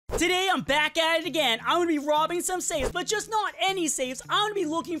Today I'm back at it again. I'm gonna be robbing some safes, but just not any safes. I'm gonna be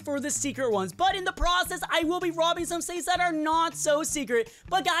looking for the secret ones, but in the process, I will be robbing some safes that are not so secret.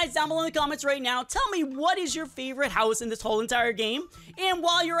 But guys, down below in the comments right now, tell me what is your favorite house in this whole entire game. And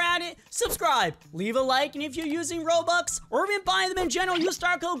while you're at it, subscribe, leave a like, and if you're using Robux, or even buying them in general, use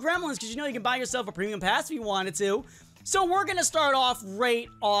star code Gremlins, because you know you can buy yourself a premium pass if you wanted to. So we're gonna start off right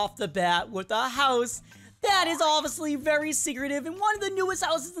off the bat with a house that is obviously very secretive and one of the newest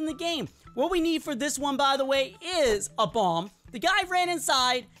houses in the game. What we need for this one, by the way, is a bomb. The guy ran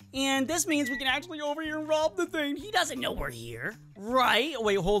inside, and this means we can actually go over here and rob the thing. He doesn't know we're here, right?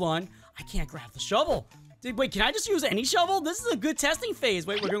 Wait, hold on. I can't grab the shovel. Wait, can I just use any shovel? This is a good testing phase.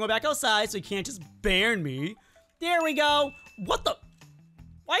 Wait, we're gonna go back outside so he can't just ban me. There we go. What the?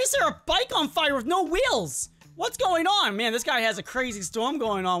 Why is there a bike on fire with no wheels? What's going on? Man, this guy has a crazy storm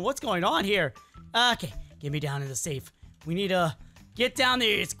going on. What's going on here? Okay. Get me down in the safe. We need to get down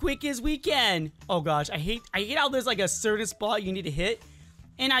there as quick as we can. Oh gosh, I hate how there's like a certain spot you need to hit,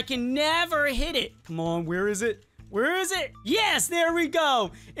 and I can never hit it. Come on, where is it? Where is it? Yes, there we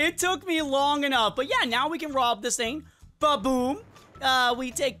go. It took me long enough, but yeah, now we can rob this thing. Ba-boom. We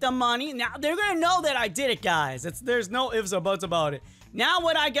take the money. Now they're gonna know that I did it, guys. There's no ifs or buts about it. Now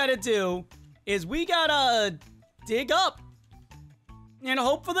what I gotta do is we gotta dig up. And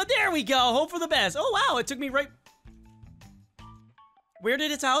hope for the, there we go, hope for the best. Oh wow, it took me right. Where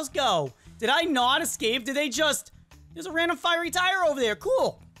did its house go? Did I not escape? Did they just, there's a random fiery tire over there,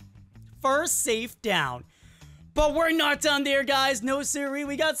 cool. First safe down. But we're not done there, guys, no siree,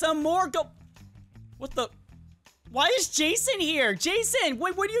 we got some more What the, why is Jason here? Jason,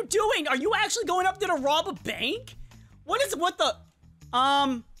 wait, what are you doing? Are you actually going up there to rob a bank? What the,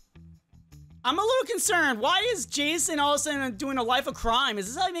 I'm a little concerned. Why is Jason all of a sudden doing a life of crime? Is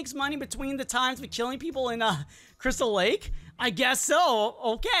this how he makes money between the times of killing people in Crystal Lake? I guess so.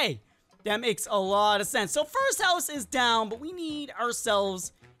 Okay. That makes a lot of sense. So first house is down, but we need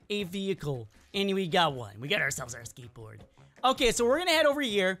ourselves a vehicle. And we got one. We got ourselves our skateboard. Okay, so we're going to head over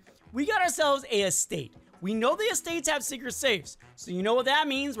here. We got ourselves a estate. We know the estates have secret safes. So you know what that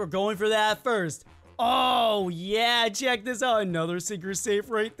means? We're going for that first. Oh, yeah. Check this out. Another secret safe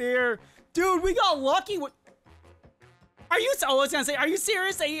right there. Dude, we got lucky. Are you, I was gonna say, are you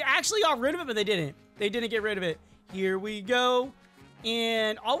serious? They actually got rid of it, but they didn't. They didn't get rid of it. Here we go.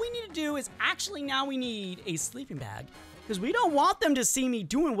 And all we need to do is actually now we need a sleeping bag, because we don't want them to see me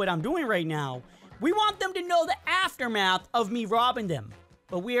doing what I'm doing right now. We want them to know the aftermath of me robbing them.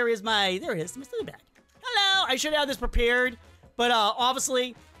 But where is my, there it is, my sleeping bag. Hello, I should have this prepared, but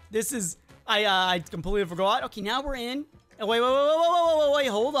obviously this is, I completely forgot. Okay, now we're in. Oh, wait,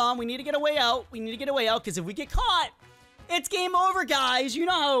 hold on. We need to get a way out. We need to get a way out, because if we get caught, it's game over, guys. You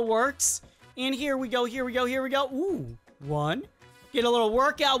know how it works. And here we go, here we go, here we go. Ooh, one. Get a little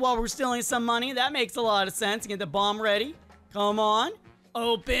workout while we're stealing some money. That makes a lot of sense. Get the bomb ready. Come on.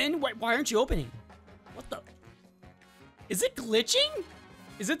 Open. Wait, why aren't you opening? What the? Is it glitching?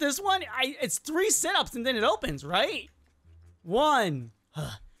 Is it this one? It's 3 sit-ups and then it opens, right? 1.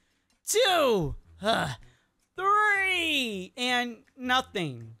 2. 3 and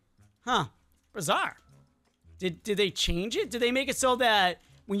nothing. Huh. Bizarre. Did they change it? Did they make it so that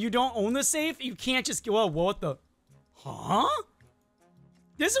when you don't own the safe, you can't just go, oh, what the? Huh?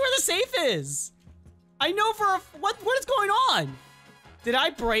 This is where the safe is. I know for a, what is going on? Did I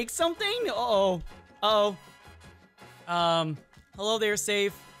break something? Uh-oh. Uh-oh. Hello there,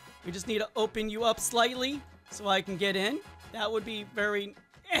 safe. We just need to open you up slightly so I can get in. That would be very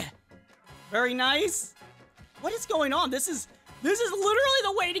nice. What is going on? This is literally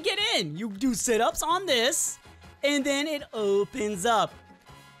the way to get in. You do sit-ups on this, and then it opens up.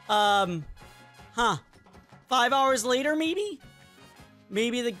 5 hours later, maybe?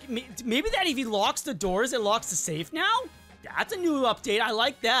 Maybe that if he locks the doors, it locks the safe now? That's a new update. I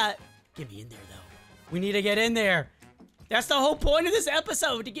like that. Get me in there, though. We need to get in there. That's the whole point of this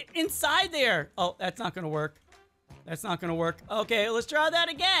episode, to get inside there. Oh, that's not gonna work. That's not gonna work. Okay, let's try that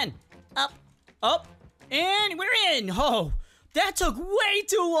again. Up, up. And we're in! Oh, that took way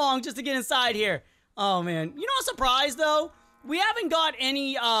too long just to get inside here. Oh, man. You know what's surprised, though? We haven't got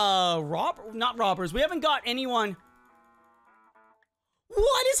any, not robbers. We haven't got anyone.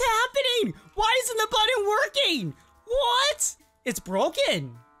 What is happening? Why isn't the button working? What? It's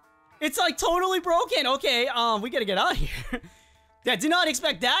broken. It's, like, totally broken. Okay, we gotta get out of here. I did not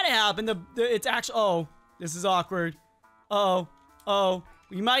expect that to happen. It's actually, oh, this is awkward. Oh,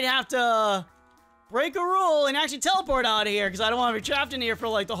 we might have to break a rule and actually teleport out of here, because I don't want to be trapped in here for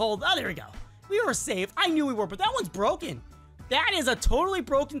like the whole, oh, there we go. We were safe. I knew we were, but that one's broken. That is a totally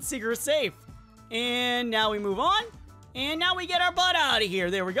broken secret safe. And now we move on. And now we get our butt out of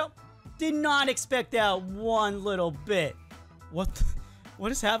here. There we go. Did not expect that one little bit. What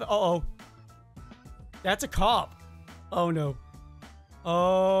is happening? Uh-oh. That's a cop. Oh, no.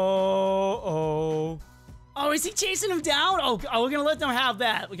 Oh, is he chasing him down? Oh, we're gonna let them have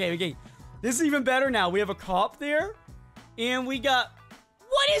that. Okay. This is even better now. We have a cop there. And we got...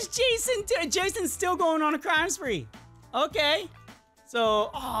 What is Jason doing? Jason's still going on a crime spree. Okay. So,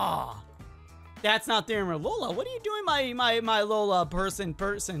 that's not there. Lola, what are you doing, my Lola person?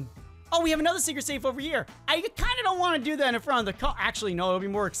 Oh, we have another secret safe over here. I kind of don't want to do that in front of the cop. Actually, no, it'll be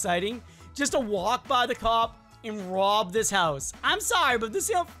more exciting just to walk by the cop and rob this house. I'm sorry, but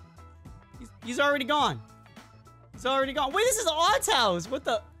this he's already gone. He's already gone. Wait, this is Odd's house. What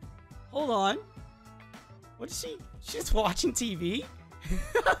the? Hold on. What is she? She's just watching TV?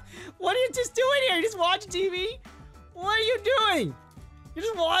 What are you just doing here? You're just watching TV? What are you doing? You're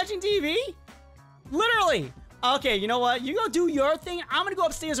just watching TV? Literally. Okay, you know what? You go do your thing. I'm gonna go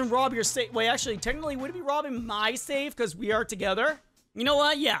upstairs and rob your safe. Wait, actually, technically, would it be robbing my safe because we are together? You know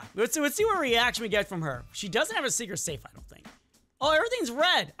what? Yeah. Let's see what reaction we get from her. She doesn't have a secret safe, I don't think. Oh, everything's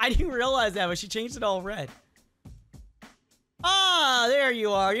red. I didn't realize that, but she changed it all red. Ah, there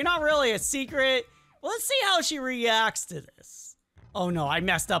you are. You're not really a secret. Well, let's see how she reacts to this. Oh, no, I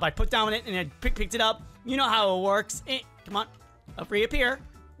messed up. I put down it and it picked it up. You know how it works. Come on. Up, reappear.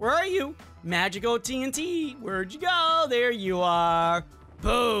 Where are you? Magical TNT. Where'd you go? There you are.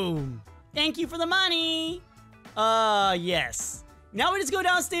 Boom. Thank you for the money. Yes. Now we just go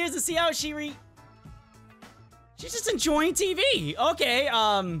downstairs to see how she's just enjoying TV. Okay,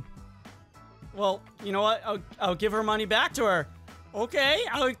 well, you know what? I'll give her money back to her. Okay,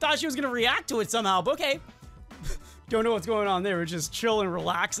 I thought she was gonna react to it somehow, but okay. Don't know what's going on there. We're just chilling,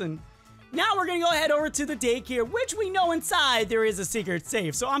 relaxing. Now we're gonna go head over to the daycare, which we know inside there is a secret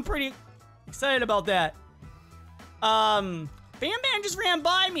safe. So I'm pretty excited about that. Bam Bam just ran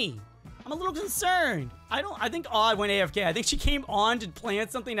by me. I'm a little concerned. I think Odd went AFK. I think she came on to plan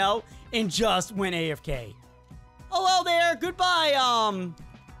something out and just went AFK. Hello there. Goodbye,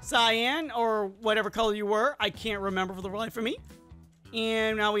 cyan, or whatever color you were. I can't remember for the life of me.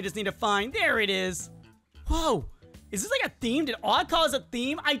 And now we just need to find... There it is. Whoa. Is this like a theme? Did Odd cause a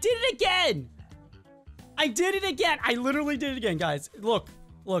theme? I did it again. I did it again. I literally did it again, guys. Look.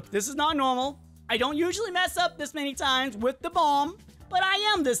 This is not normal. I don't usually mess up this many times with the bomb, but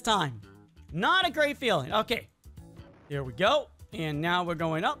I am this time. Not a great feeling. Okay. There we go. And now we're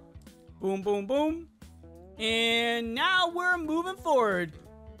going up. Boom, boom, boom. And now we're moving forward.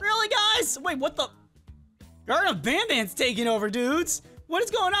 Really, guys? Wait, what the? Garden of Bam Bam's taking over, dudes. What is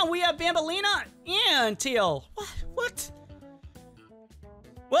going on? We have Bambalina and Teal. What?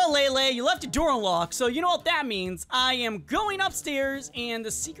 Well, Lele, you left your door unlocked, so you know what that means. I am going upstairs, and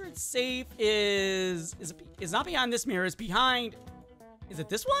the secret safe is not behind this mirror. It's behind... Is it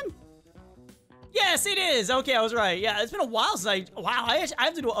this one? Yes, it is. Okay, I was right. Yeah, it's been a while since I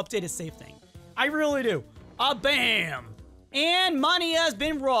have to do an updated safe thing. I really do. Bam! And money has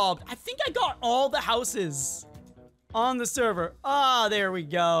been robbed. I think I got all the houses on the server. There we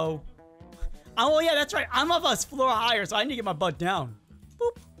go. Oh, yeah, that's right. I'm up a floor higher, so I need to get my butt down.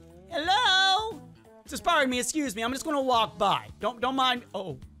 Boop. Hello? Just pardon me, excuse me. I'm just gonna walk by. Don't mind.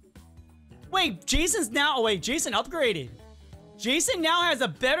 Oh. Wait, Jason upgraded. Jason now has a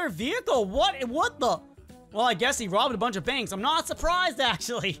better vehicle. What the? Well, I guess he robbed a bunch of banks. I'm not surprised,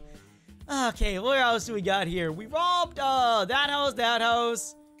 actually. Okay, what else do we got here? We robbed that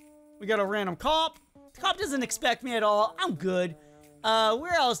house. We got a random cop. The cop doesn't expect me at all. I'm good.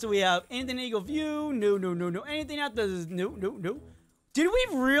 Where else do we have? Anything in Eagle View? No. Anything at the... No. Did we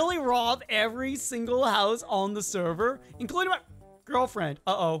really rob every single house on the server? Including my girlfriend.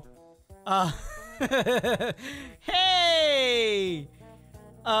 Uh-oh. Hey!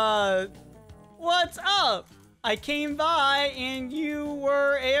 What's up? I came by and you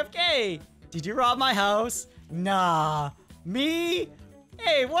were AFK. Did you rob my house? Nah. Me?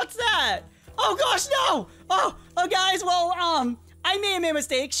 Hey, what's that? Oh gosh, no! Oh, guys, well, I may have made a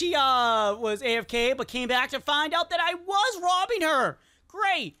mistake. She, was AFK, but came back to find out that I was robbing her.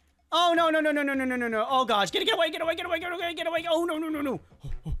 Great. Oh, no. Oh gosh, get away. Oh, no.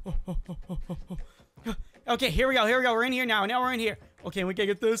 Okay, here we go. We're in here now. Now we're in here. Okay, we can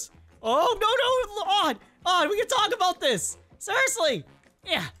get this. Oh, no. Odd, we can talk about this. Seriously.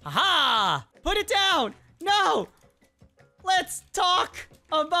 Yeah. Aha. Put it down. No. Let's talk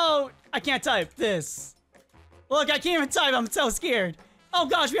about... I can't type this. Look, I can't even type. I'm so scared. Oh,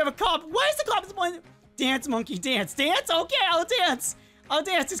 gosh, we have a cop. Why is the cop one? Dance, monkey, dance. Dance? Okay, I'll dance.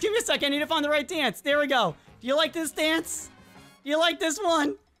 Just give me a second. I need to find the right dance. There we go. Do you like this dance? Do you like this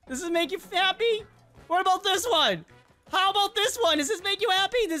one? Does this make you happy? What about this one? How about this one? Does this make you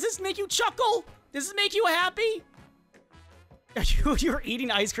happy? Does this make you chuckle? Does this make you happy? You're eating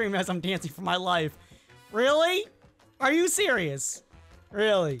ice cream as I'm dancing for my life. Really? Are you serious?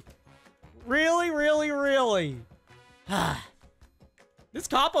 Really? Really? This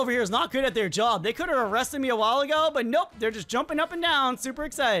cop over here is not good at their job. They could have arrested me a while ago, but nope. They're just jumping up and down, super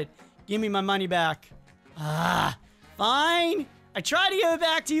excited. Give me my money back. Fine. I tried to give it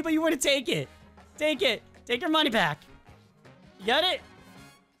back to you, but you wouldn't take it. Take it. Take your money back. You got it?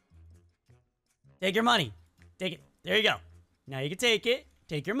 Take your money. Take it. There you go. Now you can take it.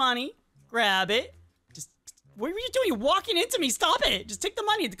 Take your money. Grab it. Just, what are you doing? You're walking into me. Stop it. Just take the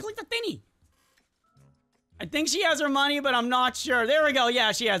money. Click the thingy. I think she has her money, but I'm not sure. There we go.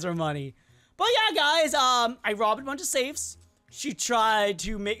 Yeah, she has her money. But yeah, guys, I robbed a bunch of safes. She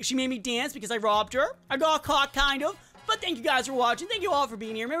made me dance because I robbed her. I got caught, kind of. But thank you guys for watching. Thank you all for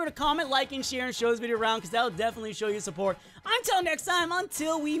being here. Remember to comment, like, and share, and show this video around because that'll definitely show you support. Until next time,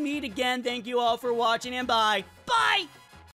 until we meet again, thank you all for watching, and bye. Bye!